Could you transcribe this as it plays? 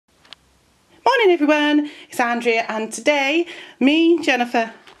Morning everyone, it's Andrea and today me,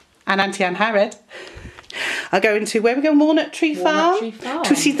 Jennifer and Auntie Anne Harrod are going to, where are we going? Walnut Tree Farm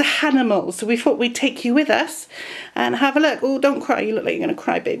to see the animals. So we thought we'd take you with us and have a look. Oh, don't cry, you look like you're going to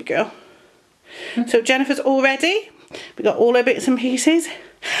cry, baby girl. So Jennifer's all ready. We got all our bits and pieces.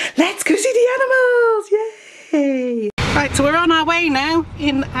 Let's go see the animals, yay! Right, so we're on our way now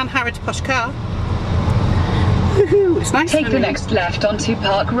in Anne Harrod's posh car. It's nice. Take the next left onto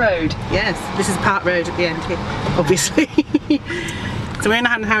Park Road. Yes, this is Park Road at the end here, obviously. So we're in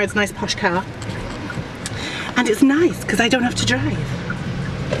Anne Harrod's nice posh car. And it's nice because I don't have to drive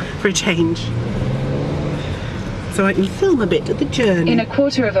for a change. So I can film a bit of the journey. In a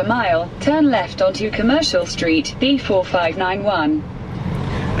quarter of a mile, turn left onto Commercial Street, B4591.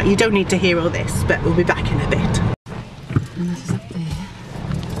 You don't need to hear all this, but we'll be back in a bit. And this is up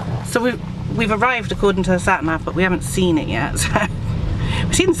there. So we've arrived according to the sat nav, but we haven't seen it yet. So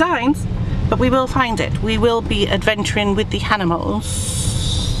we've seen signs, but we will find it. We will be adventuring with the animals.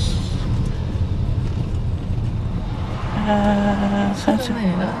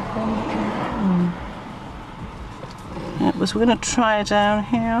 So we're going to try down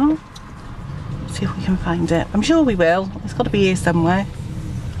here. See if we can find it. I'm sure we will. It's got to be here somewhere.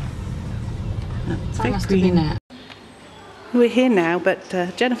 It's very green. We're here now, but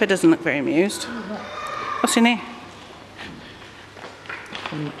Jennifer doesn't look very amused. What's in here?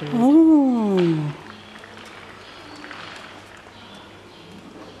 Oh.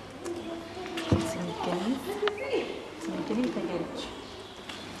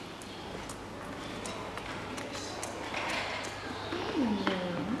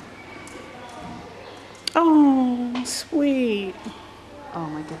 Oh, sweet. Oh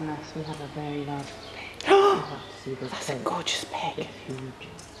my goodness, we have a very large pig. That's a gorgeous pig. It's huge.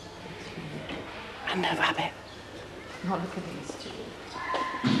 It's huge. And a rabbit. Not look at these two.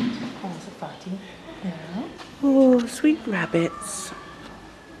 Oh, it's a fatty. Yeah. Oh, sweet rabbits.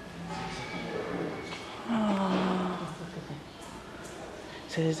 Oh.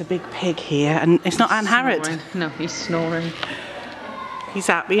 So there's a big pig here, and it's not Anne Harrod. No, he's snoring. He's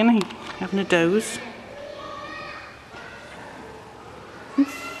happy, isn't he? Having a doze.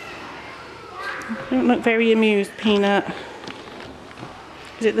 You don't look very amused, Peanut.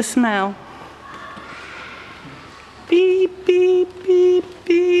 Is it the smell? Beep, beep, beep,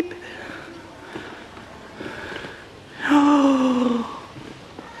 beep. Oh.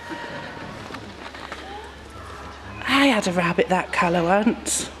 I had a rabbit that colour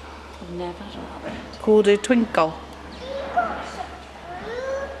once. I've never had a rabbit. Called a Twinkle.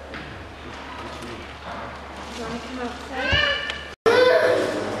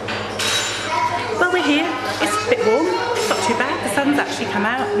 Well, we're here. It's a bit warm. It's not too bad. The sun's actually come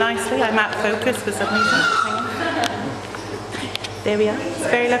out nicely. I'm out of focus for some reason. Hang on. There we are. It's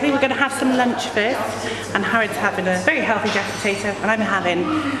very lovely. We're going to have some lunch first. And Harrod's having a very healthy jacket potato, and I'm having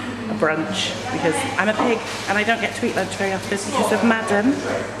a brunch because I'm a pig and I don't get to eat lunch very often because of Madam,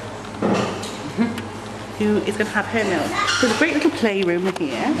 who is going to have her meal. There's a great little playroom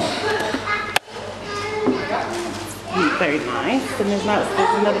here. Very nice. And there's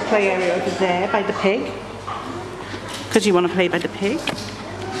another play area over there by the pig, because you want to play by the pig.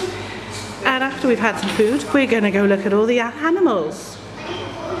 And after we've had some food, we're going to go look at all the animals,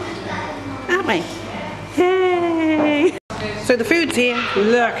 aren't we? Yay! So the food's here.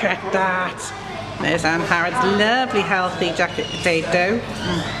 Look at that. There's Anne Harrod's lovely healthy jacket potato.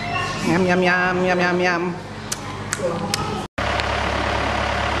 Yum yum yum yum yum yum.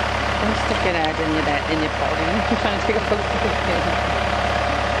 Don't stick your head in your body. I'm trying to take a photo of the pig.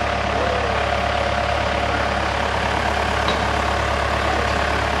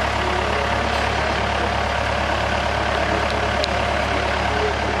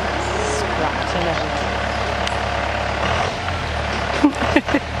 Scratching everything.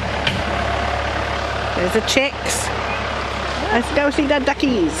 There's the chicks. Let's go see the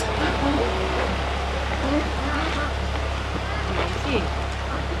duckies.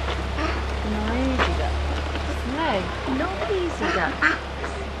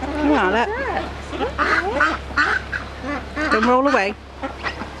 Come on, look. Don't roll away.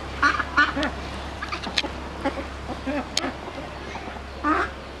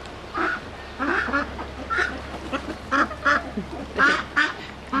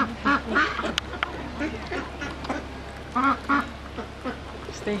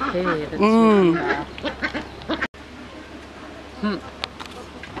 Stay here. That's really bad.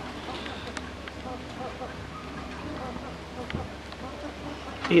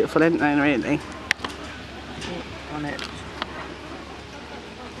 Beautiful, isn't they, really? On it.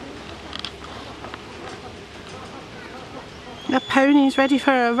 The pony's ready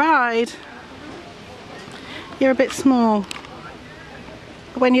for a ride. You're a bit small.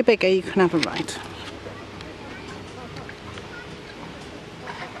 But when you're bigger, you can have a ride.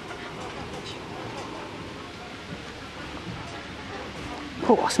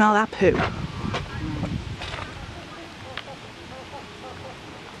 Oh, smell that poo.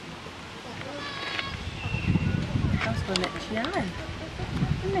 That's going to let you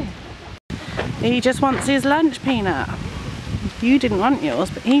isn't it? He just wants his lunch, Peanut. You didn't want yours,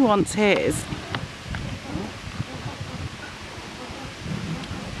 but he wants his.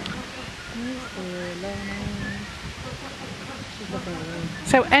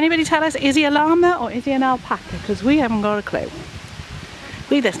 So anybody tell us, is he a llama or is he an alpaca? Because we haven't got a clue.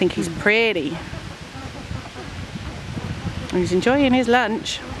 We just think he's pretty. And he's enjoying his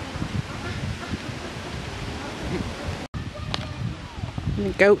lunch. The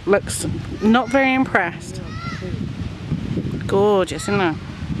goat looks not very impressed. Gorgeous, isn't it?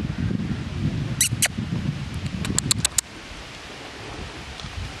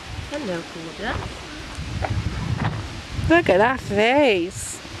 Hello, gorgeous. Look at that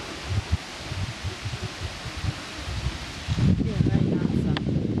face. Yeah, very handsome.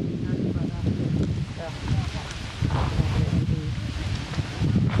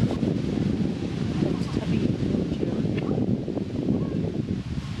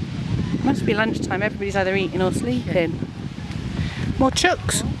 Must be lunchtime, everybody's either eating or sleeping. More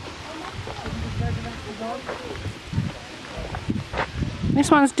chooks.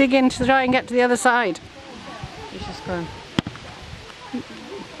 This one's digging to try and get to the other side. He's just going.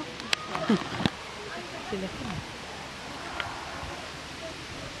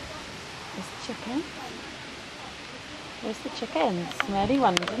 Where's the chicken? Where's the chicken? Smelly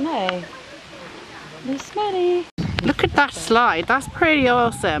ones, isn't they? They're smelly. Look at that slide, that's pretty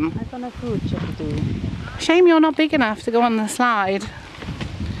awesome. I don't know food chicken do. Shame you're not big enough to go on the slide.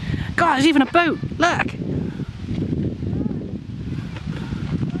 God, there's even a boat, look!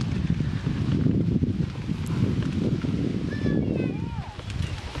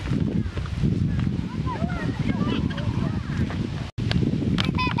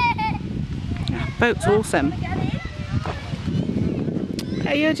 That boat's awesome.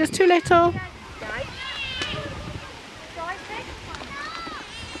 Hey, you're just too little.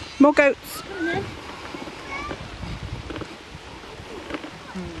 More goats.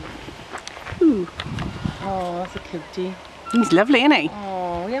 Ooh. Oh, that's a cutie. He's lovely, isn't he?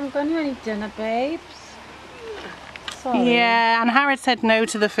 Oh, we haven't got you any dinner, babes. Sorry. Yeah, and Harrod said no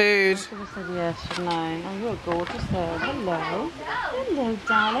to the food. I should have said yes, shouldn't I? Oh, you're gorgeous though. Hello. Hello,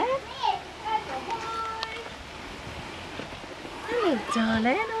 darling. Hello,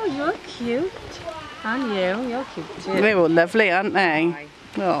 darling. Oh, you're cute. And you. You're cute too. They're all lovely, aren't they? Hi.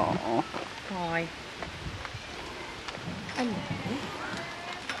 Oh. Hi. Hello.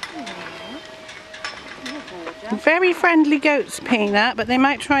 Very friendly goats, Peanut, but they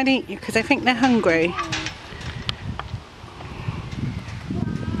might try and eat you because I think they're hungry.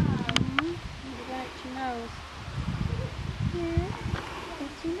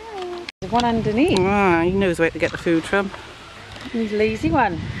 There's one underneath. Ah, he knows where to get the food from. He's a lazy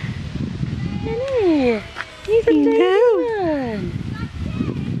one. Isn't he? He's a He lazy knows. one.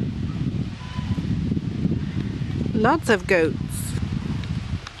 Lots of goats.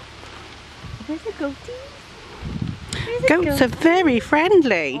 Where's the goatee? Goats are very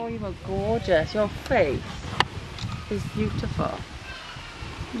friendly. Oh, you are gorgeous. Your face is beautiful.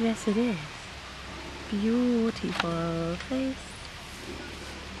 Yes, it is. Beautiful face.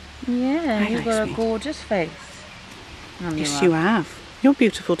 Yeah, Very you've got a sweet. gorgeous face. Yes, you have. You're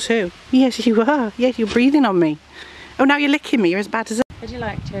beautiful too. Yes, you are. Yes, you're breathing on me. Oh, now you're licking me. You're as bad as... Would you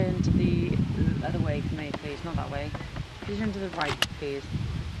like to turn to the other way for me, please? Not that way. Please turn to the right, please.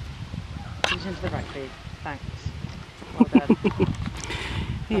 Please turn to the right, please. Thanks. Well done.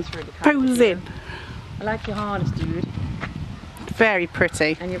 That's really kind of you. Posing. I like your harness, dude. Very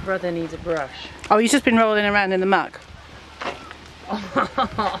pretty. And your brother needs a brush. Oh, he's just been rolling around in the muck.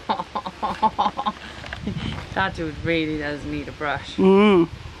 That dude really does need a brush. Mm.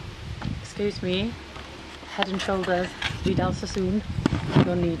 Excuse me. Head and shoulders. Vidal Sassoon.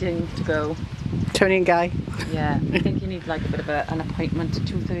 You're needing to go. Tony and Guy. Yeah. I think you need like a bit of an appointment at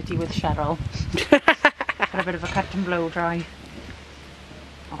 2:30 with Cheryl. For a bit of a cut and blow dry.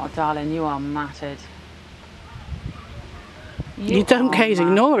 Oh, darling, you are matted. You don't care, he's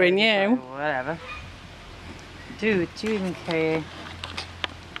ignoring you. Oh, whatever. Dude, do you even care?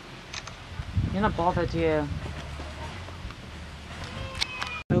 You're not bothered, you.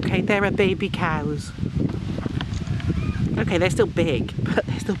 Okay, there are baby cows. Okay, they're still big, but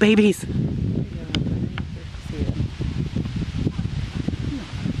they're still babies.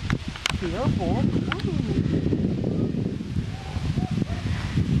 Beautiful.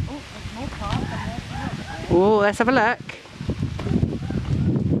 Oh, let's have a look.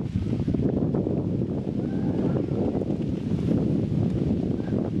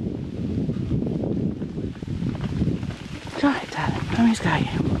 Right, darling, where's going?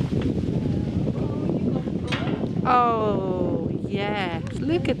 Oh, yes,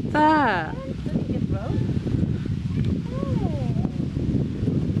 look at that.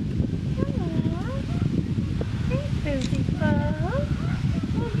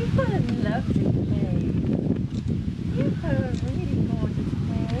 You've got a lovely face. You've got a really gorgeous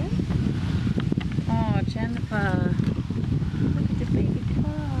face. Oh, Jennifer. Look at the baby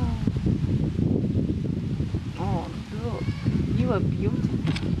cow. Oh, look. You are beautiful.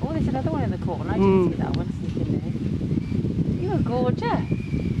 Oh, there's another one in the corner. I didn't see that one sneaking there. You are gorgeous.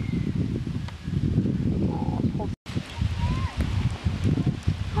 Oh,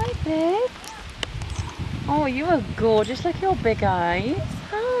 hi, babe. Oh, you are gorgeous. Look at your big eyes.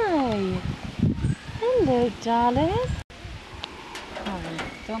 Hi. Hello, darling. Oh,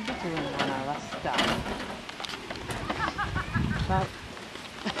 don't be doing that now. That's stuff. Right.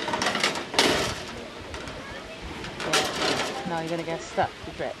 Now you're going to get stuck.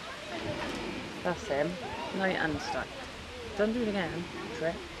 You trip. That's him. Now you're unstuck. Don't do it again.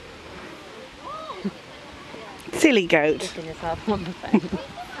 Trip. Silly goat. Sticking yourself on the fence.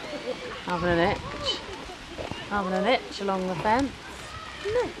 Having an itch. Having an itch along the fence.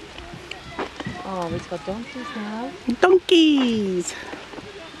 No. Oh, we've got donkeys now. Donkeys!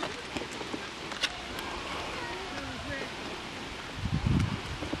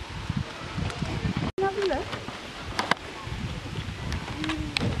 Have a look.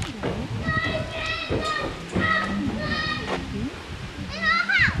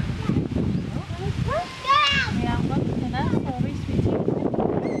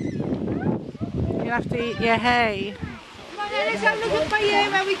 You'll have to eat your hay. Let's have a look at my ear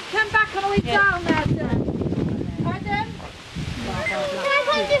when we come back on the way down there. Pardon?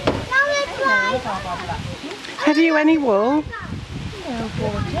 Have you any wool? Hello,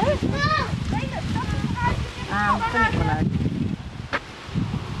 gorgeous.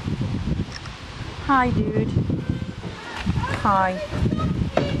 Hi, dude. Hi.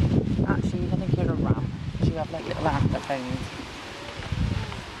 Actually, I think you're a ram. You have like little anthrophones.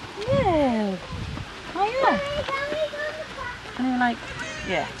 No. Oh, yeah. And you're like,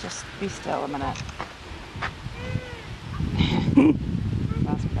 yeah, just be still a minute.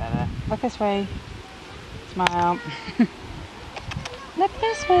 That's better. Look this way. Smile. Look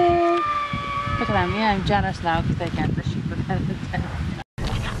this way. Look at them. Yeah, I'm jealous now because they get the sheep of everything.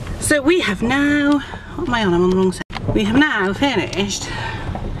 So we have now, what am I on? I'm on the wrong side. We have now finished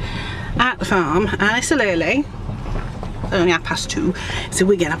at the farm and it's still early. It's only 2:30, so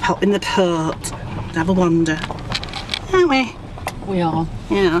we're going to pop in the port and have a wander. Aren't we? We are.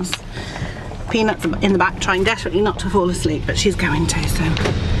 Yes. Peanut's in the back trying desperately not to fall asleep, but she's going to, so.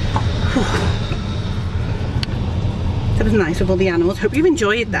 Whew. That was nice with all the animals. Hope you've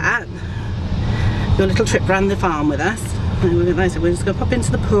enjoyed that. Your little trip around the farm with us. And we're just going to pop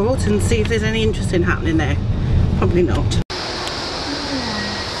into the port and see if there's any interesting happening there. Probably not.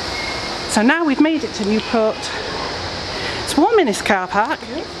 So now we've made it to Newport. It's warm in this car park.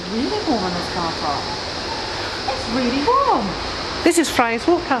 It's really warm in this car park. It's really warm. This is Friars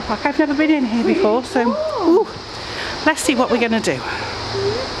Walk car park. I've never been in here before, so ooh, let's see what we're going to do.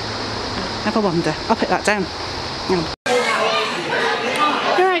 Have a wander. I'll put that down. You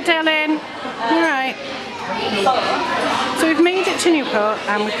alright, darling? You alright? So we've made it to Newport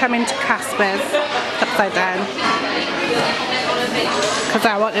and we've come into Casper's, upside down, because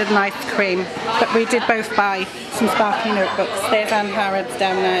I wanted an ice cream. But we did both buy some sparkly notebooks. There's Anne Harrod's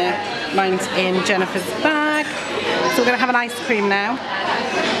down there. Mine's in Jennifer's bag. So we're going to have an ice cream now.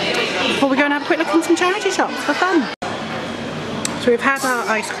 Before we go and have a quick look in some charity shops for fun. So we've had our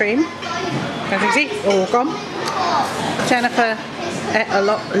ice cream. As you see, all gone. Jennifer ate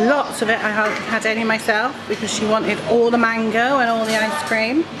lots of it. I haven't had any myself because she wanted all the mango and all the ice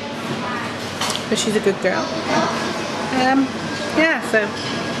cream. But she's a good girl. Yeah, so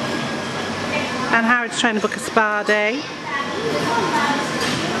Anne Harrod's trying to book a spa day.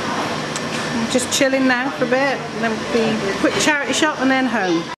 Just chilling now for a bit, and then we'll be a quick charity shop and then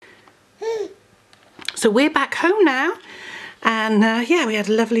home. So we're back home now, and yeah, we had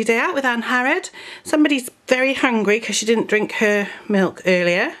a lovely day out with Anne Harrod. Somebody's very hungry because she didn't drink her milk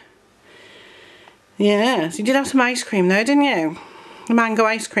earlier. Yeah, so you did have some ice cream though, didn't you? A mango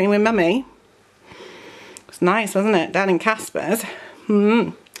ice cream with Mummy. It was nice, wasn't it? Down in Casper's.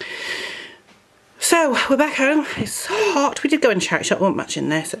 So we're back home. It's hot. We did go in a charity shop, wasn't much in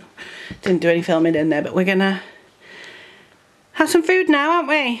there, so didn't do any filming in there, but we're gonna have some food now, aren't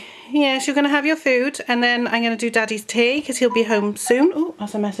we? Yes, you're going to have your food, and then I'm going to do Daddy's tea because he'll be home soon. Oh,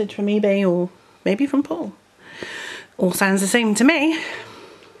 that's a message from eBay or maybe from Paul. All sounds the same to me.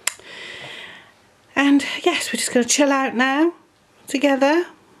 And yes, we're just going to chill out now together,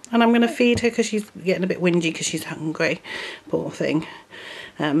 and I'm going to feed her because she's getting a bit whingy because she's hungry. Poor thing.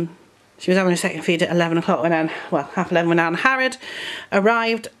 She was having a second feed at 11 o'clock when half 11 when Anne Harrod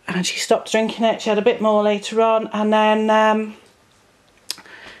arrived, and she stopped drinking it. She had a bit more later on, and then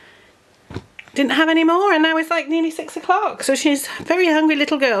didn't have any more, and now it's like nearly 6 o'clock. So she's a very hungry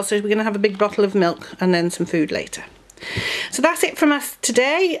little girl, so we're going to have a big bottle of milk and then some food later. So that's it from us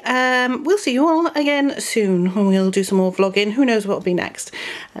today. We'll see you all again soon when we'll do some more vlogging. Who knows what will be next.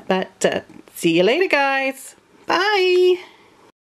 But see you later, guys. Bye.